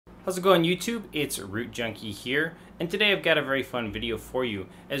How's it going, YouTube? It's Root Junkie here, and today I've got a very fun video for you.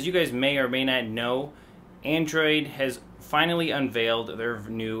 As you guys may or may not know, Android has finally unveiled their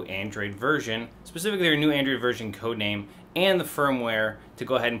new Android version, specifically their new Android version codename, and the firmware to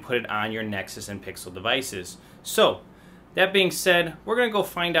go ahead and put it on your Nexus and Pixel devices. So, that being said, we're going to go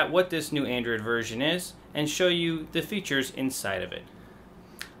find out what this new Android version is and show you the features inside of it.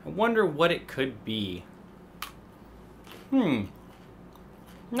 I wonder what it could be.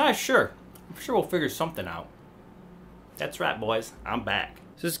 Not sure. I'm sure we'll figure something out. That's right, boys. I'm back.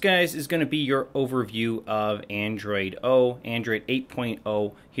 So this, guys, is going to be your overview of Android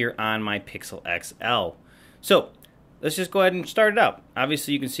 8.0 here on my Pixel XL. So let's just go ahead and start it out.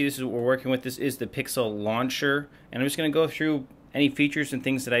 Obviously, you can see this is what we're working with. This is the Pixel launcher, and I'm just going to go through any features and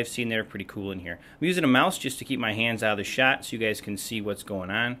things that I've seen that are pretty cool in here. I'm using a mouse just to keep my hands out of the shot so you guys can see what's going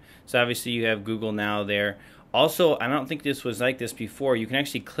on. So obviously you have Google Now there. Also, I don't think this was like this before. You can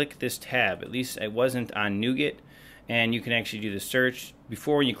actually click this tab. At least it wasn't on Nougat. And you can actually do the search.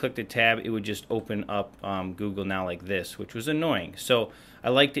 Before, when you click the tab, it would just open up Google Now like this, which was annoying. So I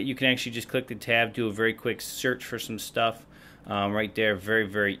like that you can actually just click the tab, do a very quick search for some stuff right there very,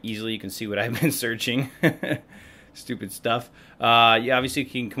 very easily. You can see what I've been searching. Stupid stuff. You obviously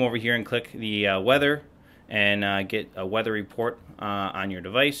can come over here and click the weather and get a weather report on your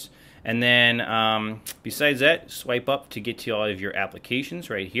device. And then besides that, swipe up to get to all of your applications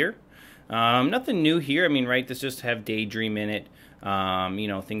right here. Nothing new here. I mean, right, this just have Daydream in it, you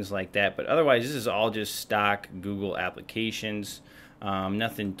know, things like that. But otherwise, this is all just stock Google applications.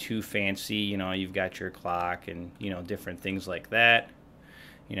 Nothing too fancy. You know, you've got your clock and, you know, different things like that.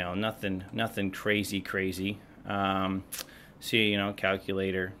 You know, nothing crazy. See, you know,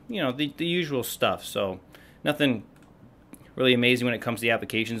 calculator. You know, the usual stuff. So nothing really amazing when it comes to the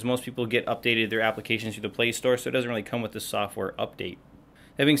applications. Most people get updated their applications through the Play Store, so it doesn't really come with the software update.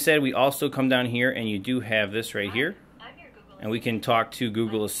 That being said, we also come down here and you do have this right here, and we can talk to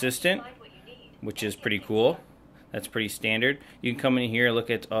Google Assistant, which is pretty cool. That's pretty standard. You can come in here, look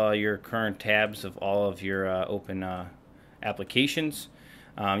at your current tabs of all of your open applications.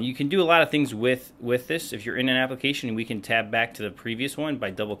 You can do a lot of things with this. If you're in an application, we can tab back to the previous one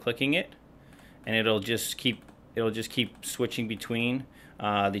by double clicking it, and it'll just keep switching between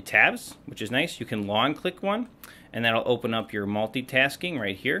the tabs, which is nice. You can long click one, and that'll open up your multitasking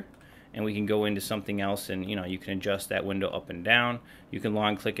right here, and we can go into something else, and you know, you can adjust that window up and down. You can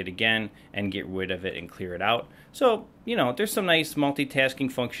long click it again and get rid of it and clear it out. So, you know, there's some nice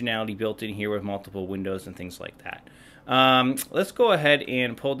multitasking functionality built in here with multiple windows and things like that. Let's go ahead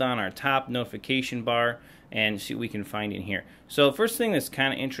and pull down our top notification bar and see what we can find in here. So the first thing that's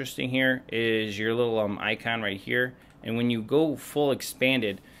kind of interesting here is your little icon right here, and when you go full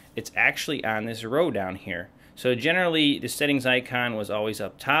expanded, it's actually on this row down here. So generally the settings icon was always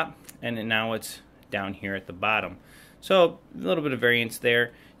up top, and now it's down here at the bottom. So a little bit of variance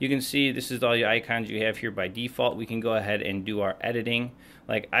there. You can see this is all the icons you have here by default. We can go ahead and do our editing.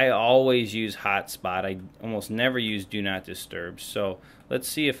 Like, I always use hotspot. I almost never use do not disturb. So let's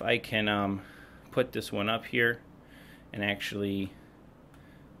see if I can put this one up here and actually,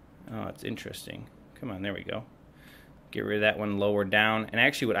 oh, it's interesting. Come on, there we go. Get rid of that one lower down. And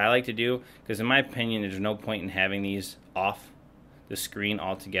actually what I like to do, because in my opinion there's no point in having these off the screen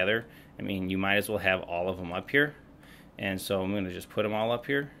altogether. I mean, you might as well have all of them up here. And so I'm going to just put them all up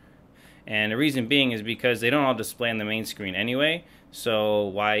here. And the reason being is because they don't all display on the main screen anyway, so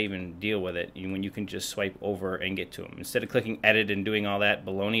why even deal with it when you can just swipe over and get to them? Instead of clicking edit and doing all that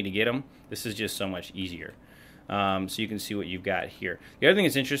baloney to get them, this is just so much easier. So you can see what you've got here. The other thing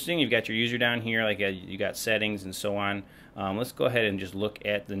that's interesting, you've got your user down here, like you got settings and so on. Let's go ahead and just look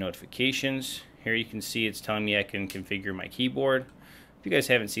at the notifications. Here you can see it's telling me I can configure my keyboard. If you guys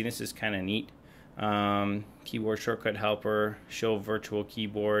haven't seen this, is kind of neat. Keyboard shortcut helper, show virtual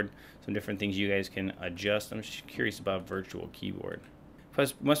keyboard, some different things you guys can adjust. I'm just curious about virtual keyboard.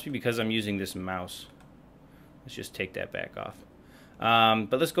 Plus, must be because I'm using this mouse. Let's just take that back off.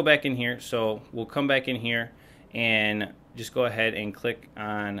 But let's go back in here. So we'll come back in here and just go ahead and click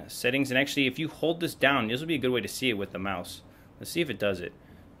on settings. And actually, if you hold this down, this will be a good way to see it with the mouse. Let's see if it does it.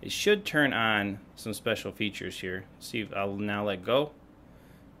 It should turn on some special features here. Let's see if I'll now let go.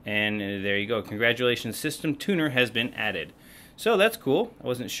 And there you go. Congratulations, System Tuner has been added. So that's cool. I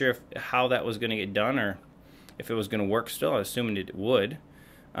wasn't sure how that was going to get done or if it was going to work still. I was assuming it would.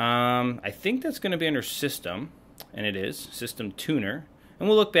 I think that's going to be under System, and it is, System Tuner. And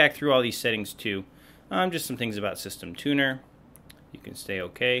we'll look back through all these settings too. Just some things about System Tuner. You can stay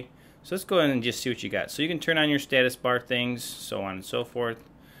okay. So let's go ahead and just see what you got. So you can turn on your status bar things, so on and so forth.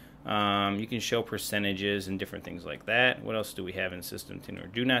 You can show percentages and different things like that. What else do we have in System Tuner?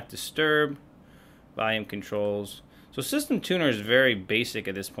 Do not disturb, volume controls. So System Tuner is very basic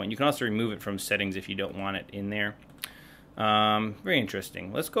at this point. You can also remove it from settings if you don't want it in there. Very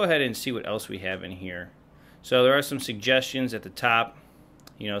interesting. Let's go ahead and see what else we have in here. So there are some suggestions at the top,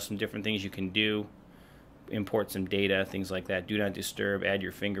 some different things you can do. Import some data, things like that. Do not disturb, add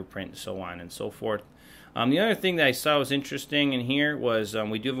your fingerprint, so on and so forth. The other thing that I saw was interesting in here was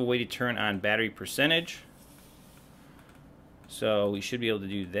we do have a way to turn on battery percentage. So we should be able to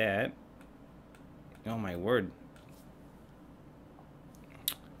do that. Oh my word.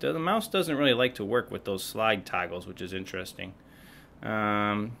 The mouse doesn't really like to work with those slide toggles, which is interesting.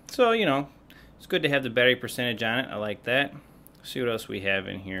 So, it's good to have the battery percentage on it. I like that. See what else we have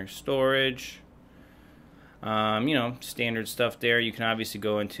in here. Storage. Standard stuff there. You can obviously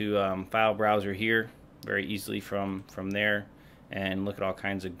go into file browser here very easily from there and look at all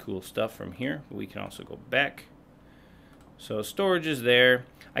kinds of cool stuff from here. But we can also go back. So storage is there.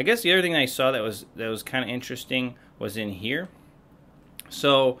 I guess the other thing I saw that was kind of interesting was in here.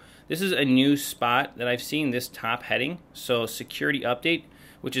 So this is a new spot that I've seen, this top heading. So security update,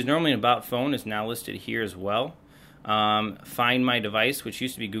 which is normally an about phone, is now listed here as well. Find My Device, which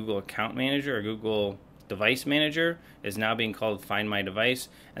used to be Google Account Manager or Google Device Manager, is now being called Find My Device.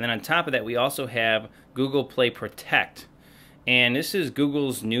 And then on top of that, we also have Google Play Protect. And this is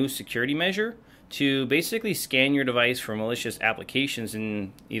Google's new security measure to basically scan your device for malicious applications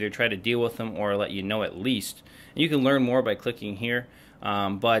and either try to deal with them or let you know at least. And you can learn more by clicking here.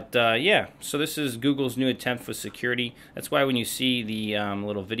 Yeah, so this is Google's new attempt for security. That's why when you see the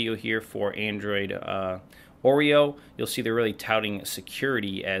little video here for Android Oreo, you'll see they're really touting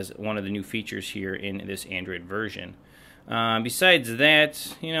security as one of the new features here in this Android version. Besides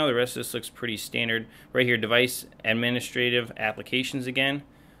that, the rest of this looks pretty standard. Right here, device administrative applications again.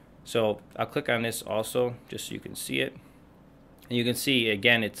 So I'll click on this also just so you can see it. And you can see,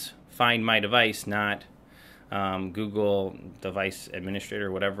 again, it's Find My Device, not Google Device Administrator,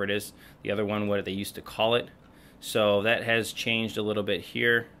 or whatever it is. The other one, what they used to call it. So that has changed a little bit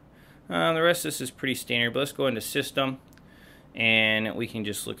here. The rest of this is pretty standard, but let's go into System, and we can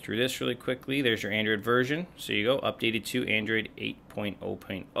just look through this really quickly. There's your Android version. So you go, updated to Android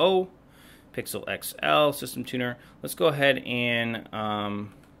 8.0.0, Pixel XL, System Tuner. Let's go ahead and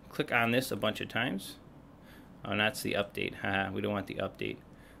click on this a bunch of times. Oh, that's the update. Haha, we don't want the update.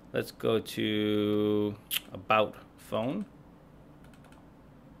 Let's go to About Phone.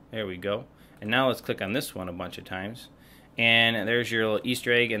 There we go. And now let's click on this one a bunch of times. And there's your little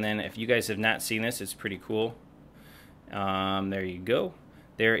Easter egg. And then if you guys have not seen this, it's pretty cool. There you go.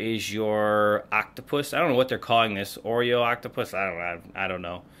 There is your octopus. I don't know what they're calling this. Oreo octopus? I don't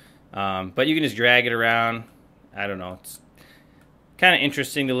know. But you can just drag it around. I don't know. It's kind of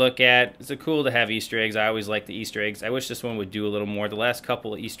interesting to look at. It's cool to have Easter eggs. I always like the Easter eggs. I wish this one would do a little more. The last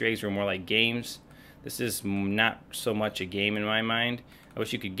couple of Easter eggs were more like games. This is not so much a game in my mind. I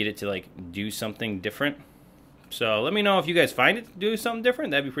wish you could get it to like do something different. So let me know if you guys find it to do something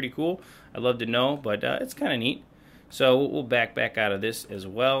different. That'd be pretty cool. I'd love to know, but it's kind of neat. So we'll back out of this as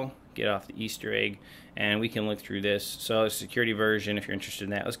well. Get off the Easter egg, and we can look through this. So security version, if you're interested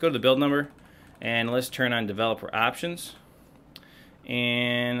in that. Let's go to the build number, and let's turn on developer options.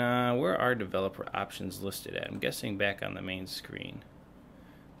 And where are developer options listed at? I'm guessing back on the main screen.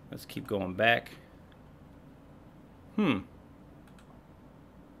 Let's keep going back. Oh,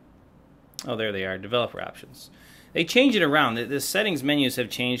 there they are, developer options. They change it around. The settings menus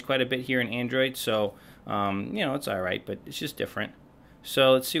have changed quite a bit here in Android, so it's alright, but it's just different.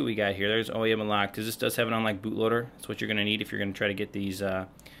 So let's see what we got here. There's OEM unlocked, because this does have an unlocked bootloader. That's what you're going to need if you're going to try to get these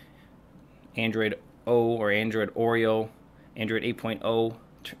Android O or Android Oreo, Android 8.0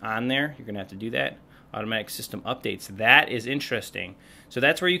 on there. You're going to have to do that. Automatic system updates. That is interesting. So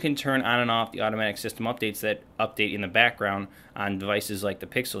that's where you can turn on and off the automatic system updates that update in the background on devices like the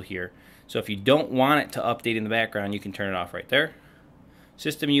Pixel here. So if you don't want it to update in the background, you can turn it off right there.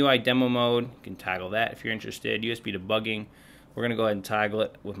 System UI demo mode, you can toggle that if you're interested. USB debugging, we're going to go ahead and toggle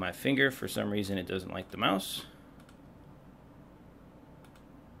it with my finger. For some reason it doesn't like the mouse.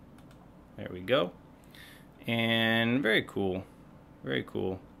 There we go. And very cool. Very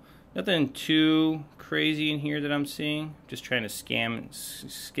cool. Nothing too crazy in here that I'm seeing. Just trying to skim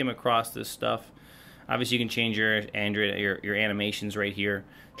across this stuff. Obviously, you can change your Android, your animations right here,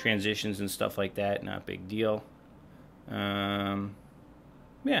 transitions and stuff like that. Not a big deal. Yeah,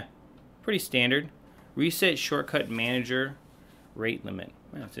 pretty standard. Reset shortcut manager rate limit.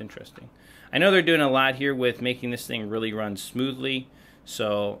 That's interesting. I know they're doing a lot here with making this thing really run smoothly.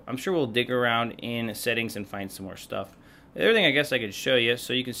 So I'm sure we'll dig around in settings and find some more stuff. The other thing I guess I could show you,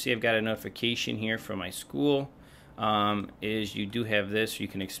 so you can see I've got a notification here from my school, is you do have this. You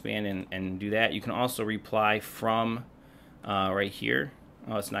can expand and do that. You can also reply from right here.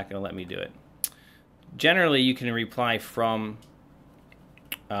 Oh, it's not going to let me do it. Generally, you can reply from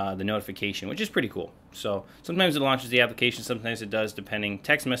the notification, which is pretty cool. So sometimes it launches the application, sometimes it does, depending.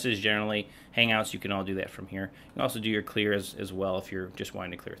 Text message generally, Hangouts, you can all do that from here. You can also do your clear as well if you're just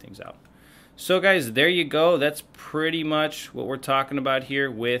wanting to clear things out. So guys, there you go. That's pretty much what we're talking about here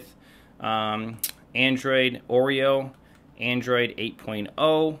with Android Oreo, Android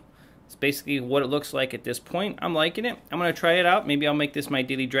 8.0. It's basically what it looks like at this point. I'm liking it. I'm going to try it out. Maybe I'll make this my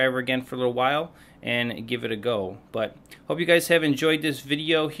daily driver again for a little while and give it a go. But hope you guys have enjoyed this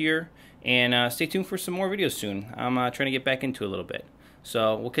video here, and stay tuned for some more videos soon. I'm trying to get back into it a little bit.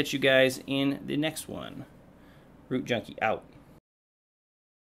 So we'll catch you guys in the next one. Root Junkie out.